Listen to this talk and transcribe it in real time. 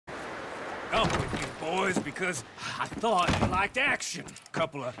up with you boys because I thought you liked action.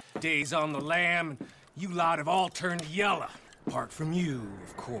 Couple of days on the lam, and you lot have all turned yellow. Apart from you,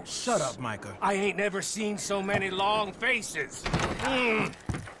 of course. Shut up, Micah. I ain't never seen so many long faces. I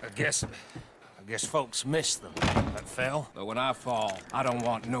guess folks miss them. That fell. But when I fall, I don't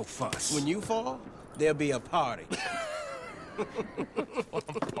want no fuss. When you fall, there'll be a party.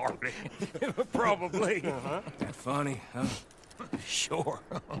 Party? Probably. That funny, huh? Sure.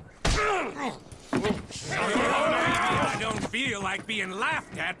 I don't feel like being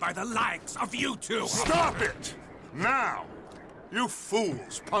laughed at by the likes of you two. Stop it! Now! You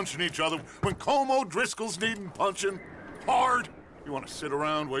fools punching each other when Como Driscoll's needing punching hard. You want to sit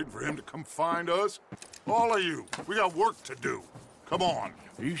around waiting for him to come find us? All of you, we got work to do. Come on.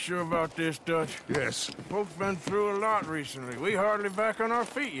 Are you sure about this, Dutch? Yes. Folks been through a lot recently. We hardly back on our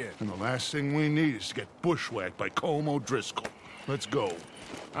feet yet. And the last thing we need is to get bushwhacked by Como Driscoll. Let's go.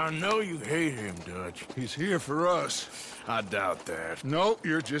 I know you hate him, Dutch. He's here for us. I doubt that. No,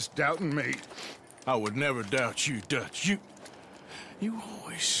 you're just doubting me. I would never doubt you, Dutch. You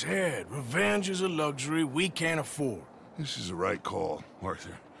always said revenge is a luxury we can't afford. This is the right call,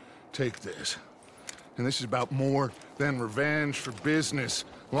 Arthur. Take this. And this is about more than revenge for business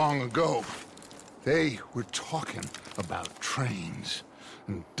long ago. They were talking about trains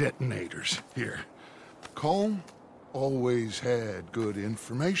and detonators here. Colm always had good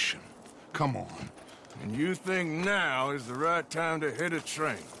information. Come on. And you think now is the right time to hit a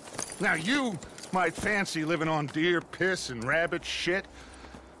train? Now you might fancy living on deer piss and rabbit shit.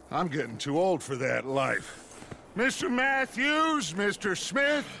 I'm getting too old for that life. Mr. Matthews, Mr.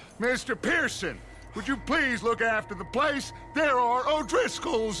 Smith, Mr. Pearson, would you please look after the place? There are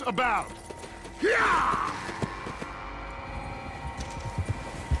O'Driscolls about. Yeah!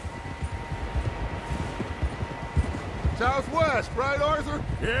 Southwest, right, Arthur?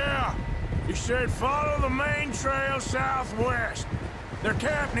 Yeah. He said follow the main trail southwest. They're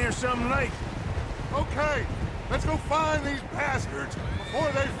camped near some lake. Okay, let's go find these bastards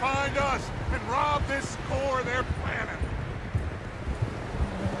before they find us and rob this core they're planning.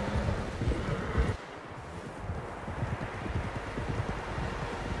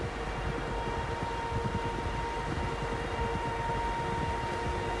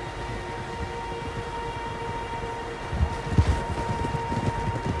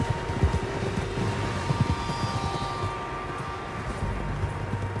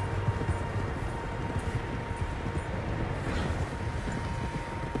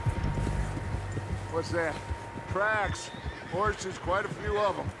 What's that? Tracks. Horses, quite a few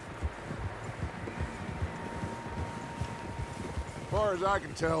of them. As far as I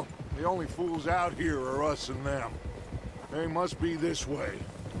can tell, the only fools out here are us and them. They must be this way.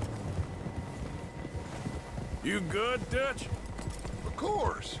 You good, Dutch? Of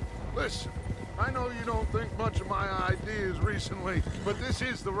course. Listen, I know you don't think much of my ideas recently, but this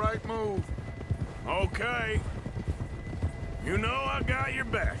is the right move. Okay. You know I got your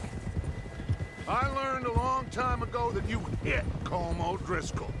back. I learned a long time ago that you hit Como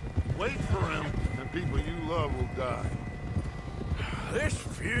Driscoll. Wait for him, and people you love will die. This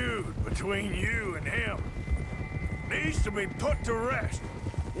feud between you and him needs to be put to rest,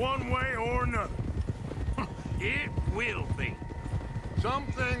 one way or another. It will be. Some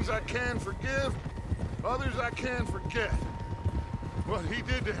things I can forgive, others I can forget. What he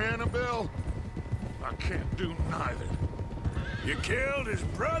did to Annabelle, I can't do neither. You killed his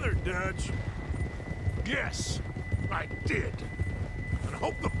brother, Dutch. Yes, I did. And I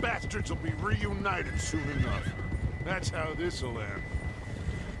hope the bastards will be reunited soon enough. That's how this'll end.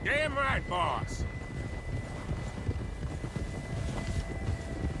 Damn right, boss.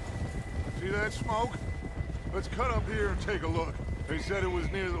 See that smoke? Let's cut up here and take a look. They said it was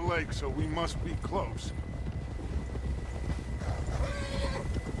near the lake, so we must be close.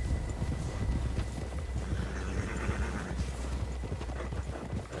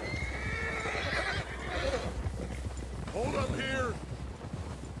 Hold up here!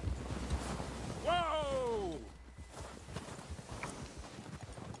 Whoa!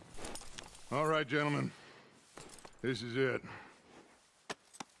 All right, gentlemen. This is it.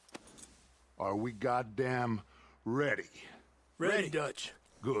 Are we goddamn ready? Ready, Dutch.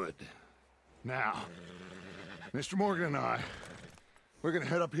 Good. Now, Mr. Morgan and I, we're gonna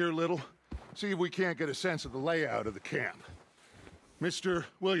head up here a little, see if we can't get a sense of the layout of the camp. Mr.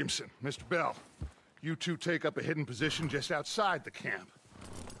 Williamson, Mr. Bell, you two take up a hidden position just outside the camp.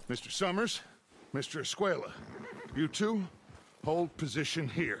 Mr. Summers, Mr. Escuela, you two hold position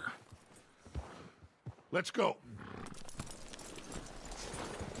here. Let's go.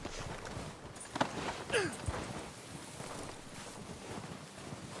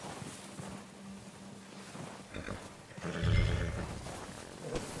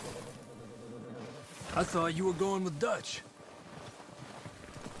 I thought you were going with Dutch.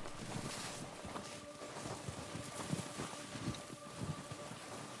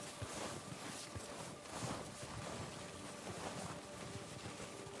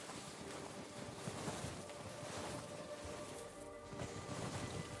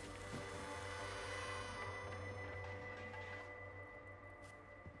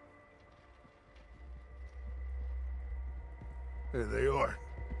 There they are.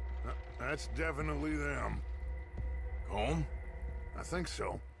 That's definitely them. Home? I think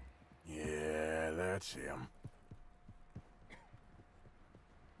so. Yeah, that's him.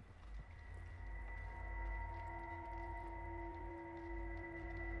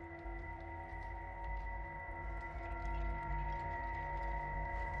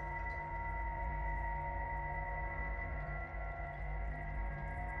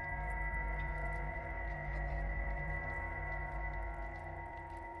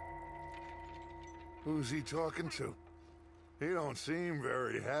 Who's he talking to? He don't seem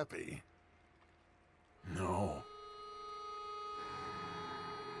very happy. No.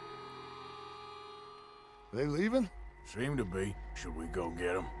 They leaving? Seem to be. Should we go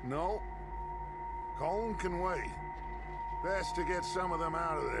get him? No. Colin can wait. Best to get some of them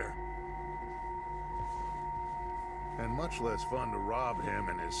out of there. And much less fun to rob him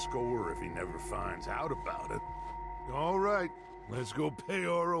and his score if he never finds out about it. All right, let's go pay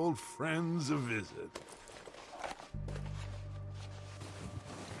our old friends a visit.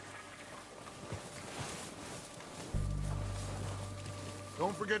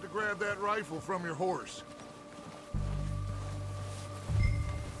 Don't forget to grab that rifle from your horse.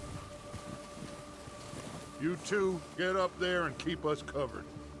 You two, get up there and keep us covered.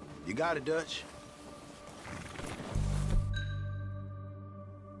 You got it, Dutch.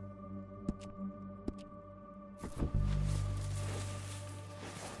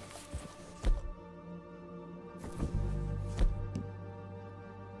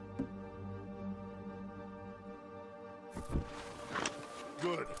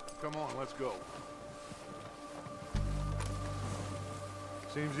 Good. Come on, let's go.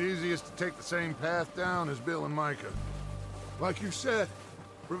 Seems easiest to take the same path down as Bill and Micah. Like you said,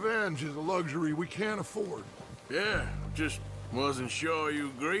 revenge is a luxury we can't afford. Yeah, just wasn't sure you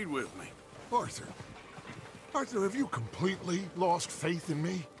agreed with me. Arthur. Arthur, have you completely lost faith in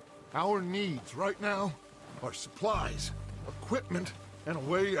me? Our needs right now are supplies, equipment, and a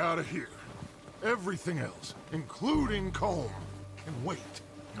way out of here. Everything else, including Colm, can wait.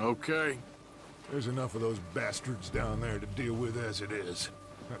 Okay. There's enough of those bastards down there to deal with as it is.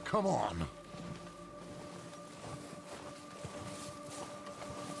 Now, come on.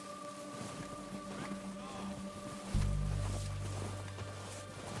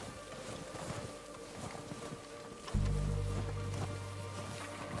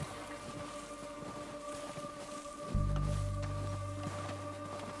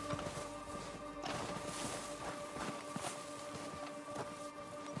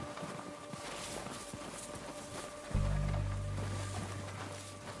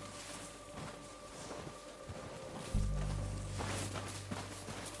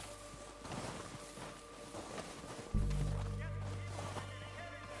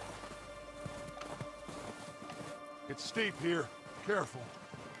 It's steep here. Careful.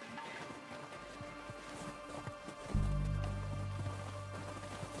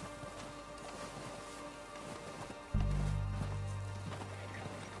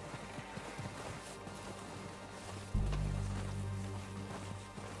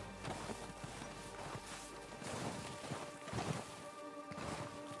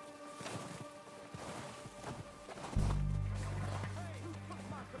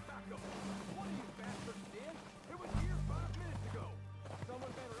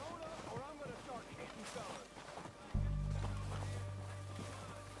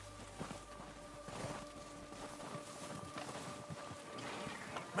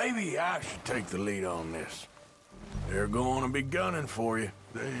 Maybe I should take the lead on this. They're going to be gunning for you.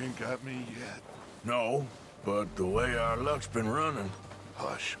 They ain't got me yet. No, but the way our luck's been running...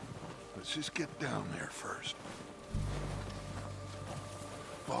 Hush. Let's just get down there first.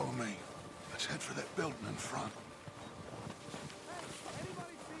 Follow me. Let's head for that building in front.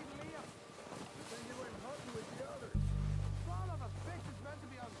 Anybody see Liam? You said you went hunting with the others. Son of a bitch is meant to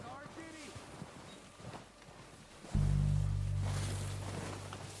be on guard duty.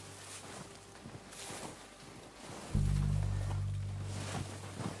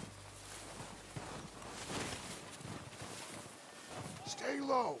 Stay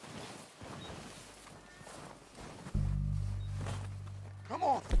low. Come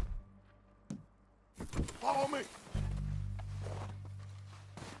on. Follow me.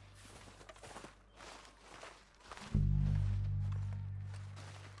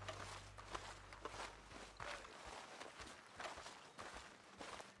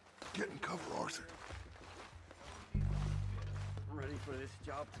 Get in cover, Arthur. Ready for this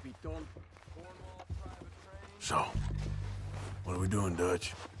job to be done. So, what are we doing,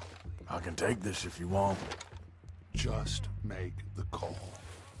 Dutch? I can take this if you want. Just make the call.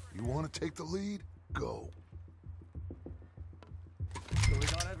 You want to take the lead? Go. So we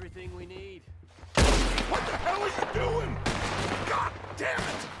got everything we need. What the hell are you doing? God damn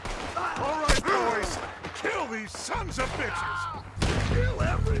it! All right, boys. Kill these sons of bitches. Kill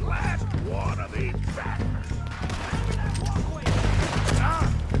every last one of these bastards.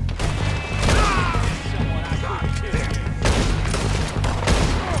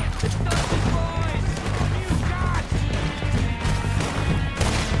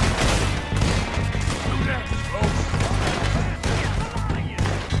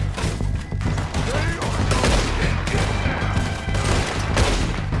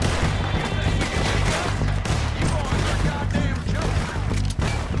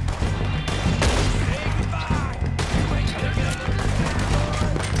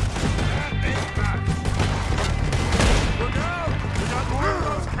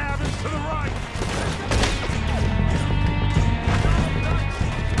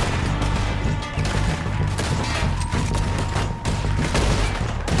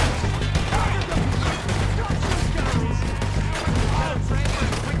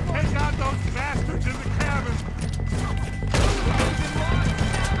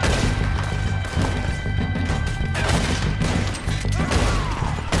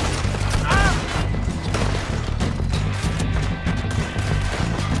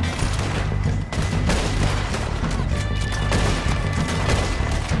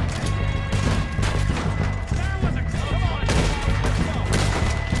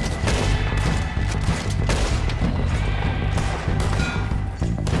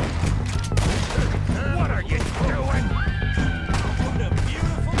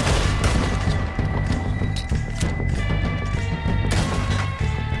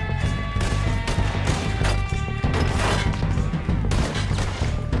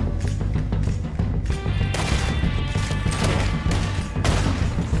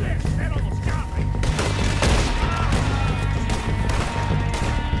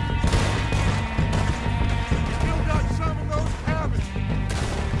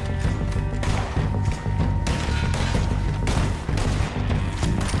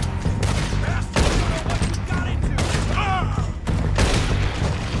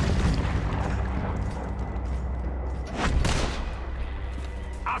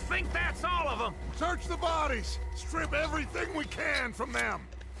 Search the bodies! Strip everything we can from them!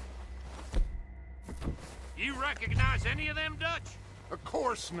 You recognize any of them, Dutch? Of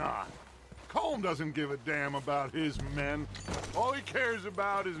course not. Colm doesn't give a damn about his men. All he cares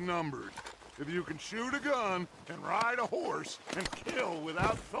about is numbers. If you can shoot a gun and ride a horse and kill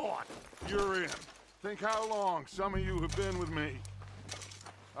without thought, you're in. Think how long some of you have been with me.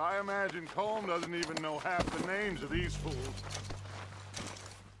 I imagine Colm doesn't even know half the names of these fools.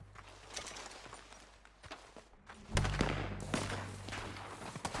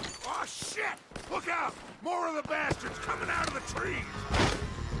 Oh, shit! Look out! More of the bastards coming out of the trees!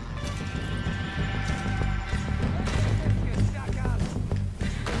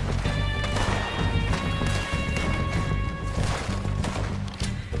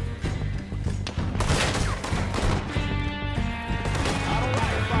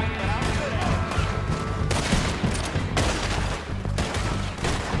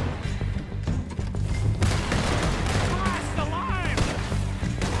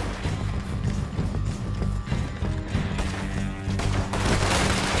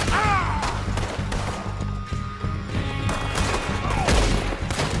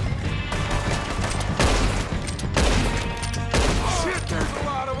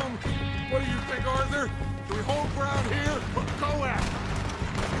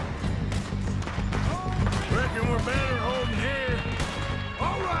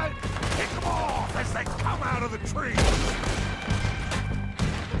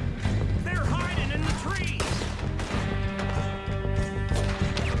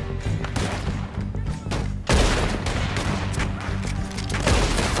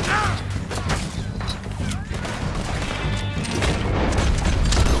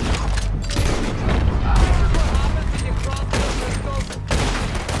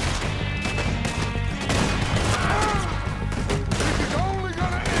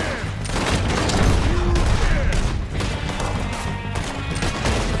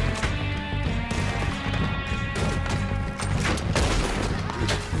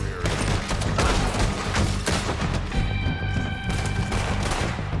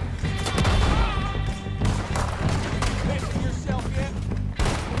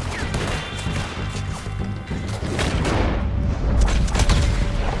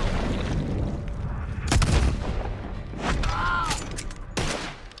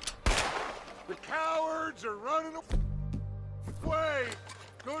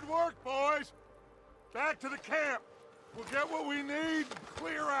 Good work, boys. Back to the camp. We'll get what we need and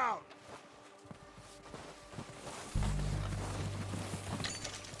clear out.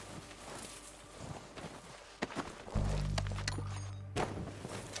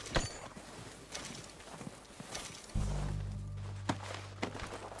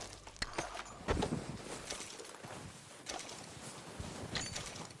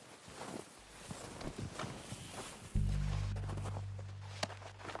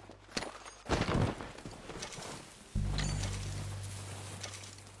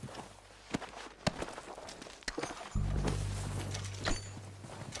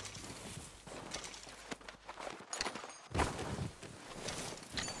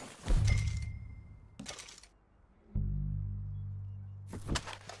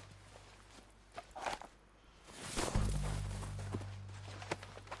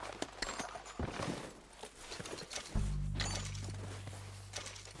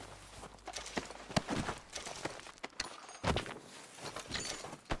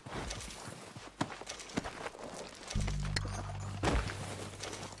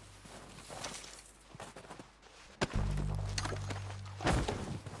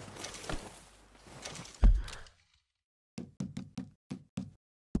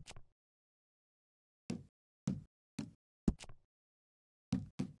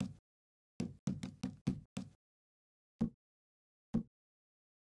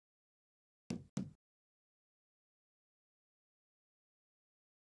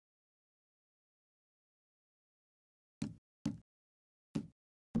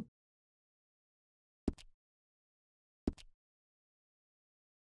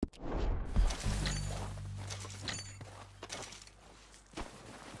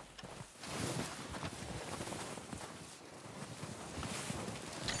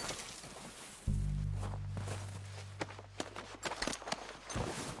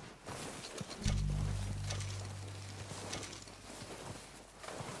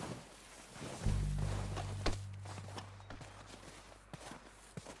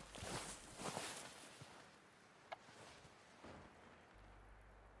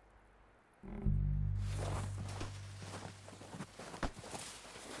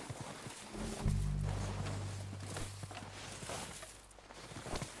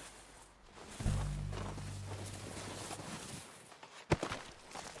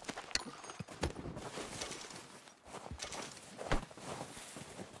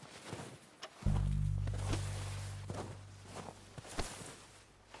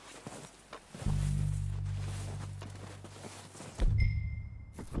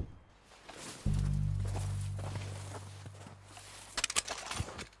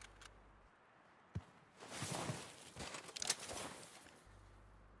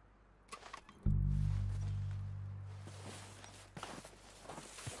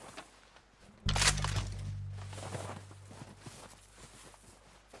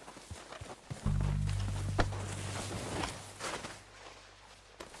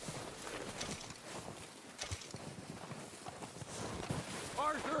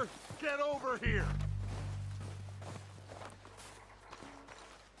 Arthur, get over here!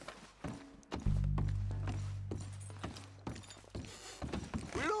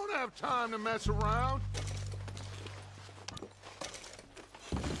 We don't have time to mess around.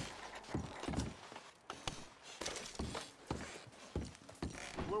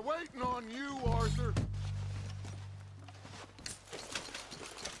 We're waiting on you, Arthur.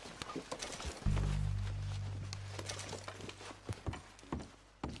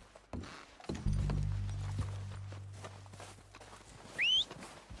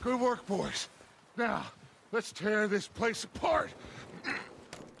 Good work, boys. Now, let's tear this place apart.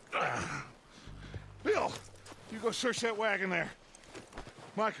 Bill, you go search that wagon there.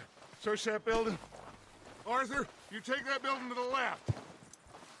 Micah, search that building. Arthur, you take that building to the left.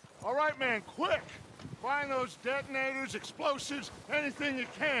 All right, man, quick! Find those detonators, explosives, anything you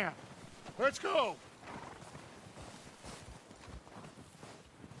can. Let's go!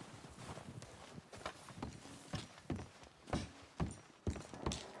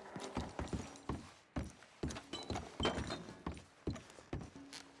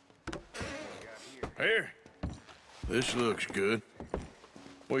 Here. This looks good.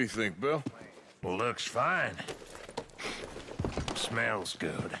 What do you think, Bill? Looks fine. Smells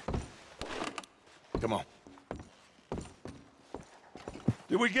good. Come on.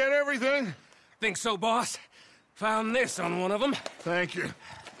 Did we get everything? Think so, boss? Found this on one of them. Thank you.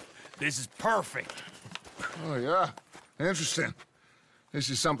 This is perfect. Oh, yeah? Interesting.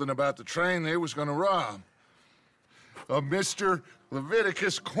 This is something about the train they was gonna rob. Of Mr.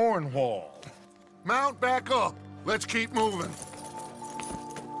 Leviticus Cornwall. Mount back up. Let's keep moving.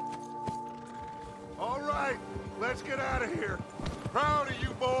 let's get out of here. Proud of you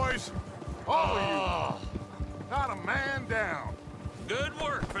boys. All of you. Not a man down. Good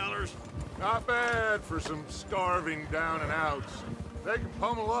work, fellers. Not bad for some starving down and outs. They can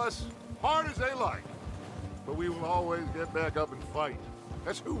pummel us hard as they like. But we will always get back up and fight.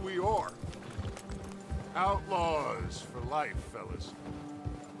 That's who we are. Outlaws for life, fellas.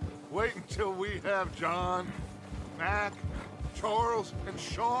 Wait until we have John, Mac, Charles, and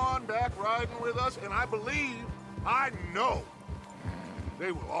Sean back riding with us, and I believe, I know,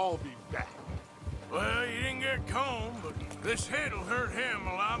 they will all be back. Well, you didn't get Combe, but this hit'll hurt him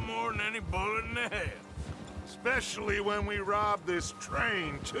a lot more than any bullet in the head. Especially when we rob this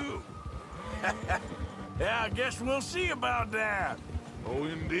train, too. Yeah, I guess we'll see about that. Oh,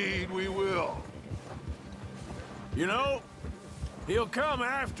 indeed we will. You know, he'll come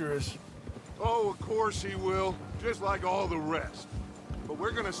after us. Oh, of course he will, just like all the rest. But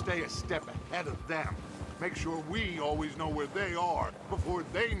we're gonna stay a step ahead of them. Make sure we always know where they are before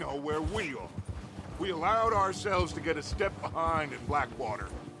they know where we are. We allowed ourselves to get a step behind in Blackwater.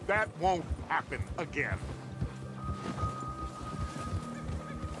 That won't happen again.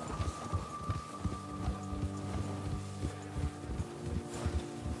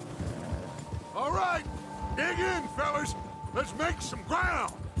 All right, dig in, fellas. Let's make some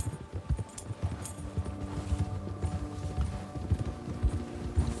ground.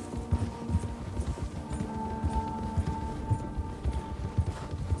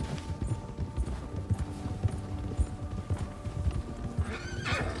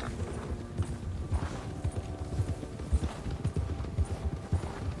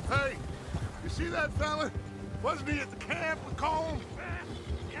 Hey, you see that fella? Wasn't he at the camp with Combe?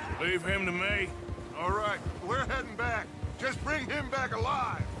 Leave him to me. All right, we're heading back. Just bring him back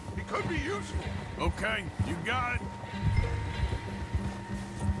alive. He could be useful. Okay, you got it.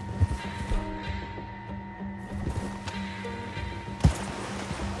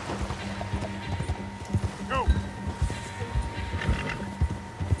 Go!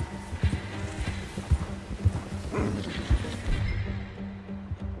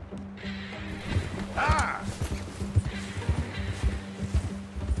 Ah!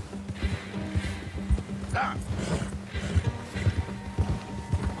 Ah!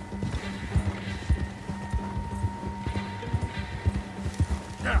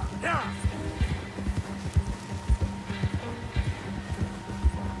 Yeah, yeah!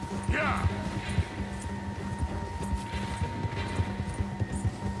 Yeah!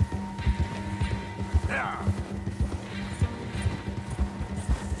 Yeah!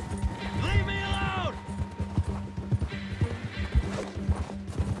 Leave me alone!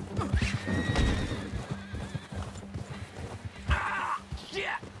 Ah! Shit!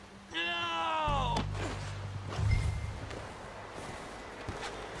 No!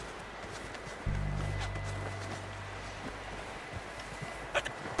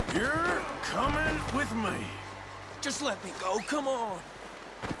 You're coming with me. Just let me go, come on.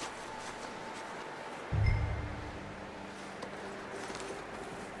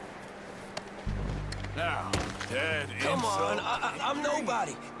 Now, Dad, Come on, I'm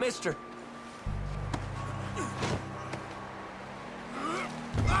nobody, mister.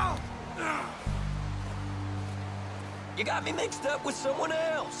 You got me mixed up with someone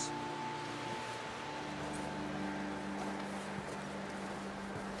else.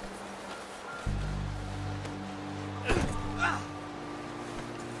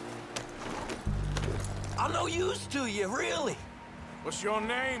 I'm no use to you, really. What's your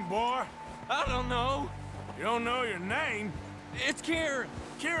name, boy? I don't know. You don't know your name? It's Kieran.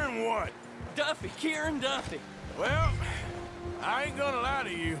 Kieran what? Duffy. Kieran Duffy. Well, I ain't gonna lie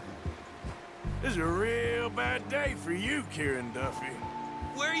to you. This is a real bad day for you, Kieran Duffy.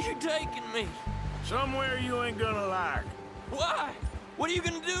 Where are you taking me? Somewhere you ain't gonna like. Why? What are you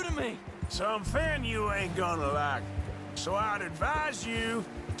gonna do to me? Something you ain't gonna like. So I'd advise you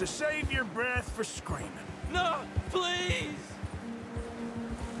to save your breath for screaming. No, please!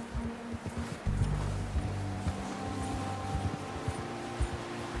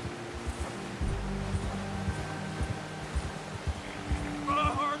 I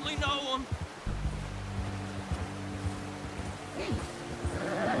hardly know him.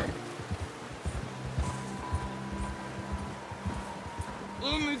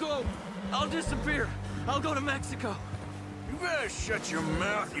 Let me go. I'll disappear. I'll go to Mexico. You better shut your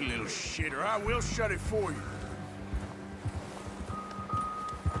mouth, you little shit, or I will shut it for you.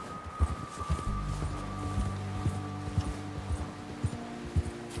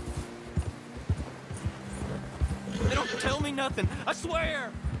 They don't tell me nothing, I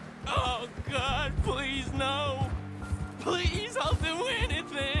swear! Oh, God, please, no! Please, I'll do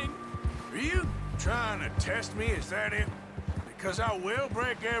anything! Are you Trying to test me, is that it? Because I will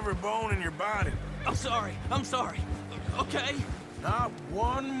break every bone in your body. I'm sorry. Okay? Not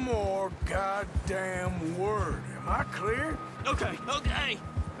one more goddamn word. Am I clear? Okay.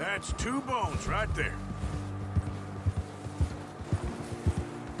 That's 2 bones right there.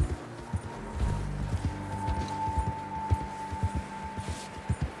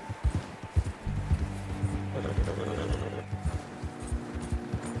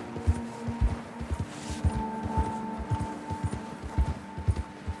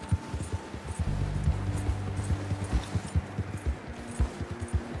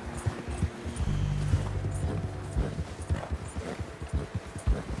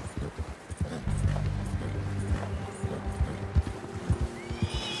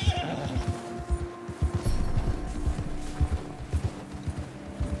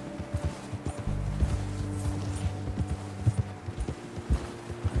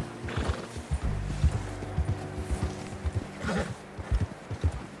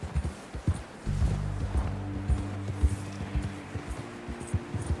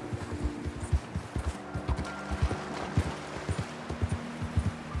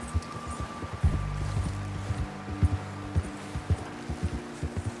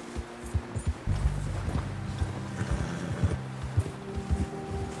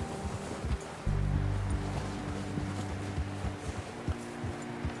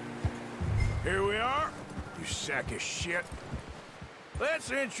 Here we are, you sack of shit. Let's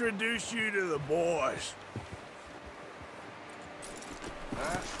introduce you to the boys.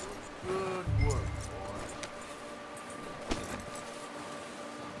 That was good work,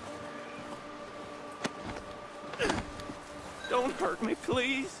 boy. Don't hurt me,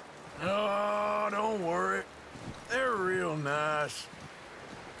 please. Oh, don't worry. They're real nice.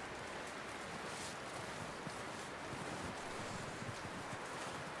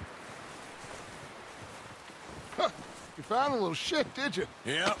 You found a little shit, did you?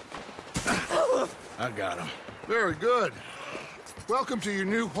 Yep. I got him. Very good. Welcome to your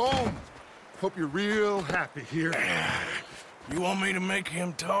new home. Hope you're real happy here. You want me to make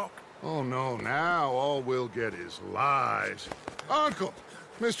him talk? Oh, no, now all we'll get is lies. Uncle,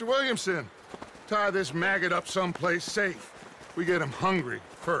 Mr. Williamson, tie this maggot up someplace safe. We get him hungry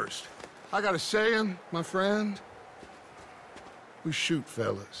first. I got a saying, my friend. We shoot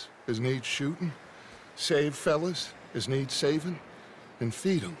fellas as need shooting, save fellas as need saving, and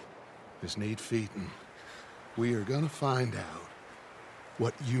feed 'em as need feeding. We are gonna find out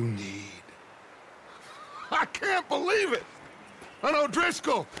what you need. I can't believe it! An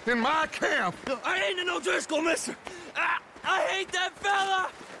O'Driscoll in my camp! I ain't an O'Driscoll, mister! I hate that fella!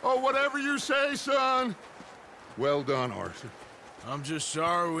 Oh, whatever you say, son. Well done, Arthur. I'm just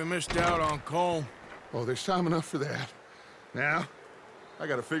sorry we missed out on Colm. Oh, there's time enough for that. Now, I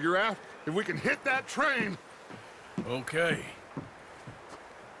gotta figure out if we can hit that train. Okay.